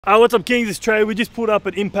What's up, Kings? It's Trey. We just pulled up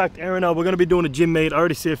at Impact Arena. We're going to be doing a gym meet. I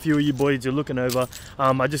already see a few of you boys you're looking over.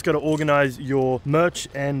 I just got to organize your merch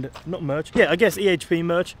and not merch. Yeah, I guess EHP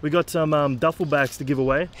merch. We got some duffel bags to give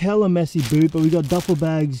away. Hella messy boot, but we got duffel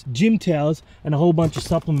bags, gym towels, and a whole bunch of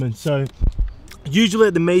supplements. So usually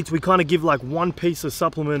at the meets, we kind of give like one piece of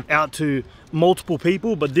supplement out to multiple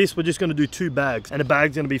people, but this we're just going to do 2 bags, and the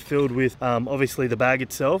bag's going to be filled with obviously the bag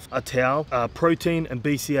itself, a towel, protein, and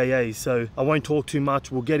BCAAs. So I won't talk too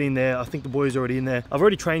much. We'll get in there. I think the boys are already in there. I've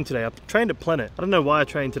already trained today. I've trained at Planet. I don't know why I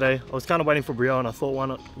trained today. I was kind of waiting for Brielle, and I thought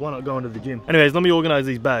why not go into the gym. Anyways, let me organize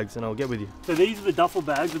these bags and I'll get with you. So these are the duffel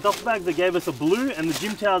bags. The duffel bags, they gave us a blue, and the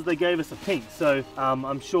gym towels, they gave us a pink. So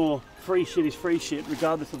I'm sure free shit is free shit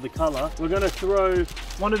regardless of the color. We're going to throw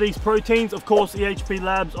one of these proteins, of course, 𝗧𝗥𝗢𝗚𝗏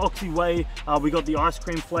Labs Oxy Whey. We got the ice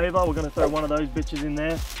cream flavor. We're going to throw one of those bitches in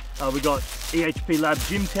there. We got 𝗧𝗥𝗢𝗚𝗏 Labs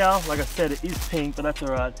gym towel. Like I said, it is pink, but that's all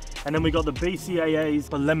right. And then we got the BCAAs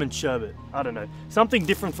for lemon sherbet. I don't know, something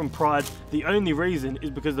different from Pride. The only reason is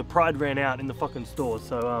because the Pride ran out in the fucking stores.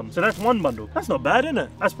 So so that's one bundle. That's not bad, isn't it?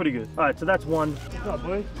 That's pretty good. All right, so that's one. What's up,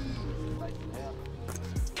 boy?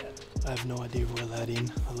 I have no idea where we're allowed in.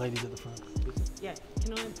 The ladies at the front. Yeah,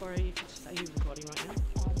 can I borrow you? Are you recording right now?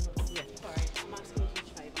 Yeah. Sorry, I'm asking a huge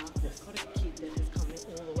favour. I've got a kid that has come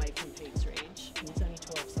all the way from 𝗕𝗥𝗢𝗏𝗧𝗏, and he's only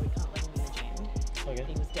 12, so we can't let him in the gym. Okay.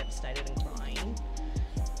 He was devastated and crying.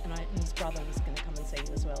 And his brother was going to come and see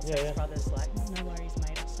you as well. So his brother's like, no worries,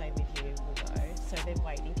 mate, I'll stay with you. We'll go. So they're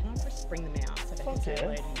waiting. Can I just bring them out so they can say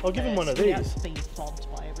hello to you? I'll give him one of these. Without being fobbed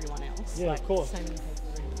by everyone else. Yeah, like, of course. So many people.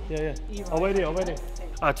 Yeah. I'll wait here.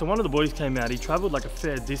 Alright, so one of the boys came out. He traveled like a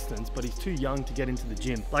fair distance, but he's too young to get into the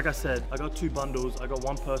gym. Like I said, I got 2 bundles. I got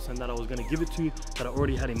one person that I was going to give it to that I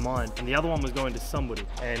already had in mind, and the other one was going to somebody,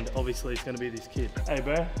 and obviously it's going to be this kid. Hey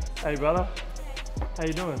bro, hey brother, how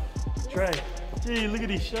you doing? Trey. Gee, look at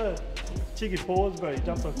his shirt. Cheeky paws, bro. You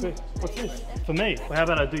jumped on quick. What's this? For me? Well, how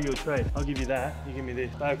about I do you a trade? I'll give you that. You give me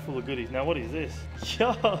this. Bag full of goodies. Now, what is this?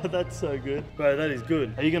 Yo, that's so good. Bro, that is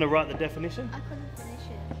good. Are you going to write the definition? I couldn't finish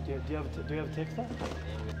it. Do you have a texter?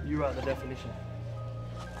 You write the definition.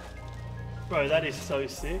 Bro, that is so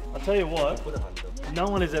sick. I'll tell you what, no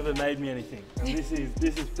one has ever made me anything. And this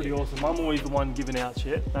is pretty awesome. I'm always the one giving out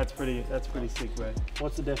shit. That's pretty sick, bro.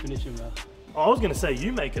 What's the definition, bro? Oh, I was gonna say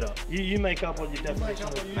you make it up. You make up what your definition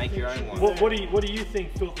is. Make your own one. What do you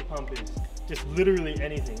think filthy pump is? Just literally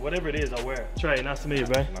anything. Whatever it is, I'll wear it. Trey, nice to meet you,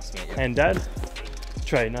 bro. Nice to meet you. And Dad?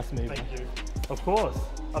 Trey, nice to meet you, bro. Thank you. Of course.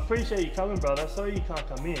 I appreciate you coming, brother. Sorry you can't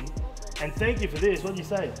come in. And thank you for this. What did you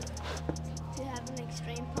say? To have an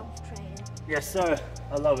extreme pump training. Yes, sir.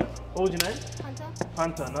 I love it. What was your name? Hunter,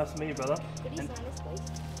 Hunter. Nice to meet you, brother. could you sign this, please?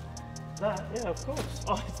 That? Yeah, of course.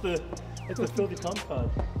 Oh, it's the filthy pump card.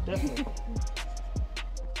 Definitely.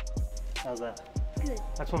 How's that? Good.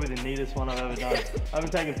 That's probably the neatest one I've ever done. I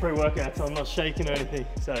haven't taken pre-workout, so I'm not shaking or anything.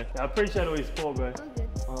 So I appreciate all your support, bro. I'm good.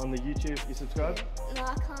 On the YouTube, you subscribe? No,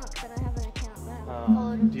 I can't because I don't have an account. But I haven't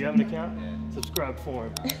followed him. Do you have an account? Yeah. Subscribe for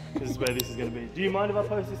him. This is where this is going to be. Do you mind if I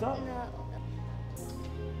post this up? No.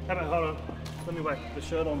 How about, hold on. Let me whack the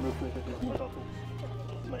shirt on real quick.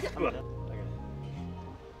 Mate, come on. Okay.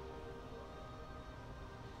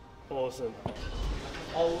 Awesome.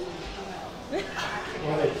 Hey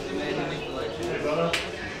brother.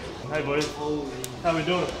 Hey boys. How we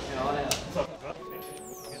doing? What's up, bro?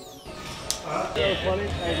 Alright, that was funny.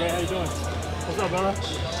 Hey bro, how you doing? What's up, brother?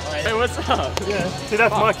 Hey, what's up? Yeah. See,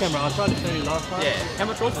 that's my camera. I tried to show you last time. Yeah. How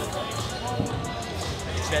much was it?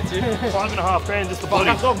 Expensive? $5.5 grand just the Fuck, body.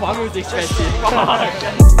 I thought mine was expensive. Fuck.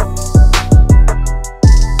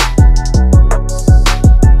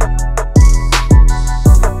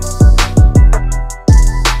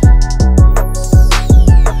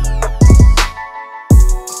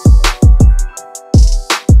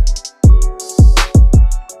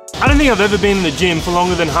 I don't think I've ever been in the gym for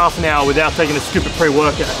longer than half an hour without taking a stupid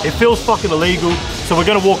pre-workout. It feels fucking illegal, so we're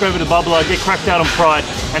gonna walk over to Bubbler, get cracked out on Pride,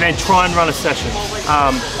 and then try and run a session.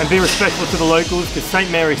 And be respectful to the locals, because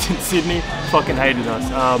St. Mary's in Sydney fucking hated us.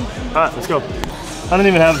 Alright, let's go.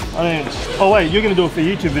 Oh wait, you're gonna do it for a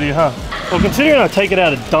YouTube video, huh? Well, considering I take it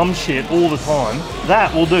out of dumb shit all the time,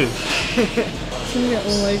 that will do. It's gonna get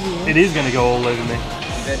all over you. It is gonna go all over me.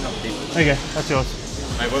 Okay, that's yours.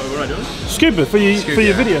 Hey, what am I doing? Scoop it for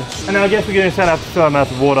your video. And then I guess we're going to have to fill our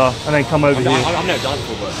mouth with water and then come over here. I've never done it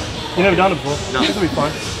before, but... You've never done it before? No. This will be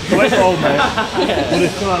fine. So wait for old mate. We'll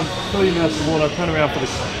just fill your mouth with water, turn around for the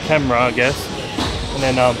camera, I guess. And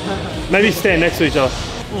then maybe stand next to each other.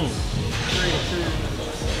 3,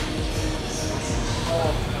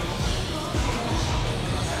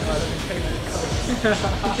 2.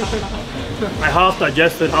 I half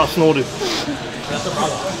digested, half snorted.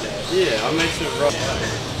 Yeah, I made some rough.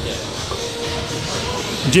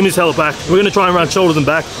 Jimmy's hella back. We're gonna try and run shoulders and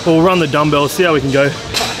back, or we'll run the dumbbells, see how we can go.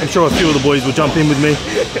 I'm sure a few of the boys will jump in with me.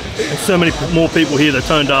 There's so many more people here that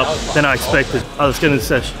turned up than I expected. Alright, let's get into the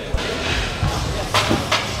session.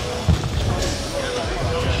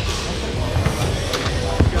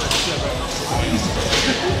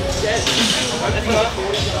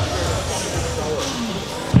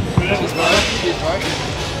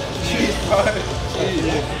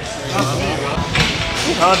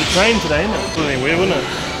 It's hard to train today, isn't it? It's really weird, wouldn't it?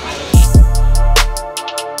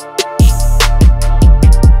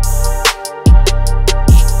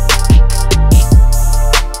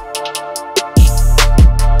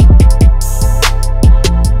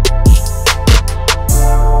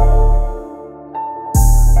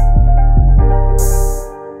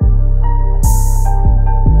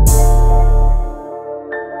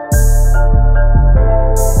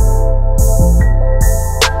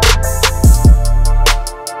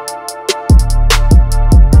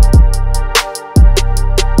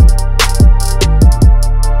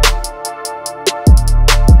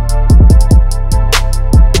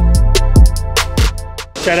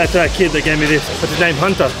 Shout out to that kid that gave me this. What's his name?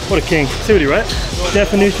 Hunter. What a king. See what he wrote?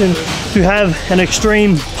 Definition: to have an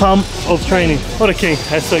extreme pump of training. What a king.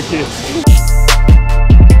 That's so cute.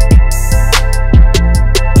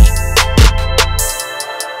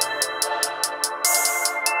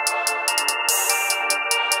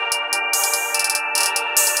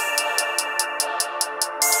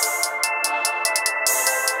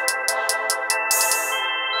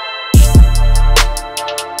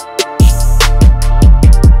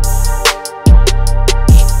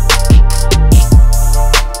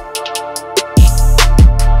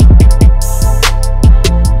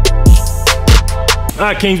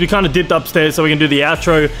 Alright Kings, we kind of dipped upstairs so we can do the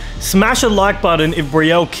outro. Smash a like button if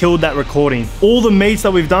Brielle killed that recording. All the meets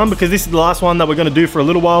that we've done, because this is the last one that we're going to do for a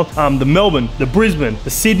little while. The Melbourne, the Brisbane, the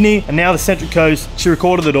Sydney, and now the Central Coast. She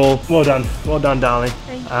recorded it all. Well done, darling.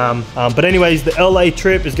 But anyways, the LA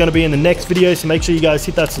trip is going to be in the next video, so make sure you guys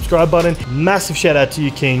hit that subscribe button. Massive shout out to you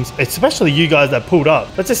Kings, especially you guys that pulled up.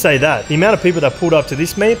 Let's just say that. The amount of people that pulled up to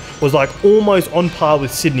this meet was like almost on par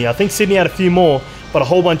with Sydney. I think Sydney had a few more, but a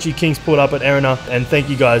whole bunch of you Kings pulled up at Erina, and thank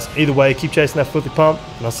you guys. Either way, keep chasing that filthy pump,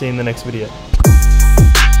 and I'll see you in the next video.